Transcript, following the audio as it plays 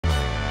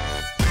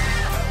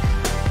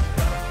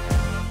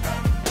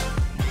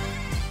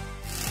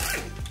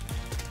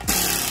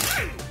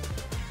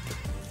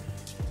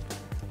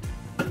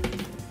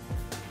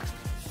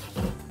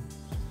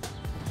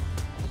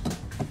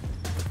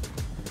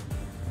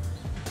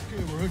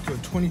Okay, we're hooked to a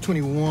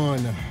 2021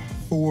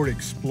 Ford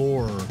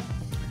Explorer.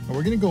 And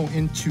we're going to go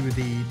into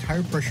the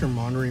tire pressure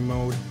monitoring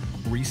mode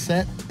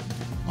reset.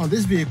 On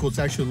this vehicle, it's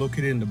actually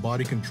located in the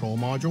body control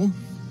module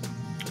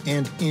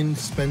and in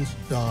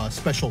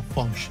special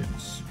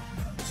functions.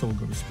 So we'll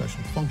go to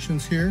special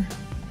functions here,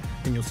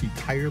 and you'll see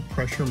tire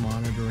pressure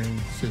monitoring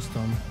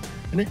system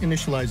and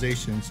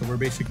initialization. So we're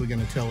basically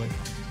going to tell it,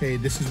 hey,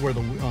 this is where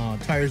the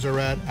tires are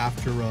at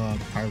after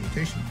tire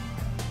rotation.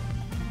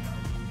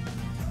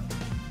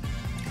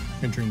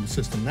 Entering the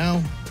system now.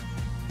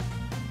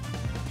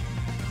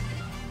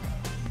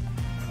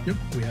 Yep,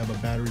 we have a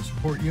battery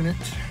support unit.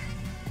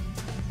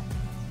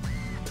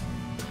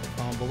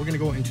 But we're going to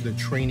go into the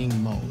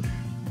training mode.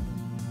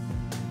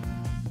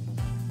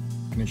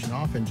 Ignition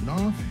off, engine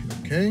off.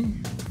 Okay.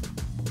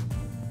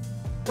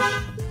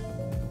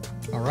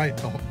 All right,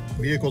 the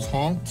vehicle's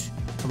honked.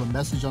 I have a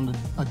message on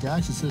the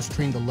dash that says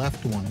train the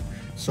left one.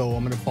 So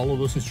I'm going to follow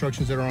those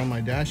instructions that are on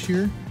my dash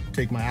here.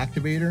 Take my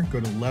activator,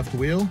 go to the left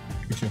wheel.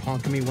 It should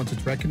honk at me once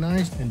it's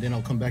recognized, and then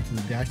I'll come back to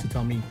the dash to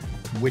tell me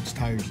which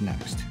tire's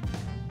next.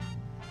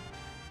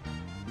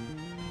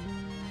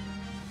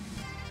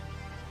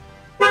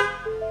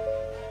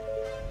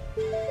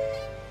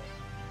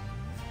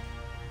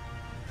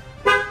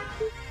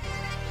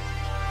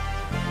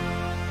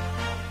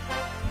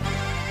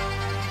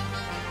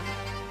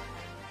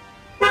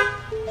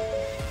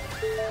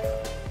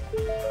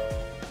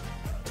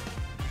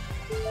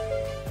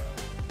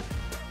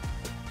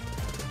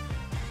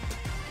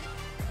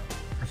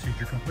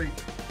 Procedure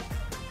complete.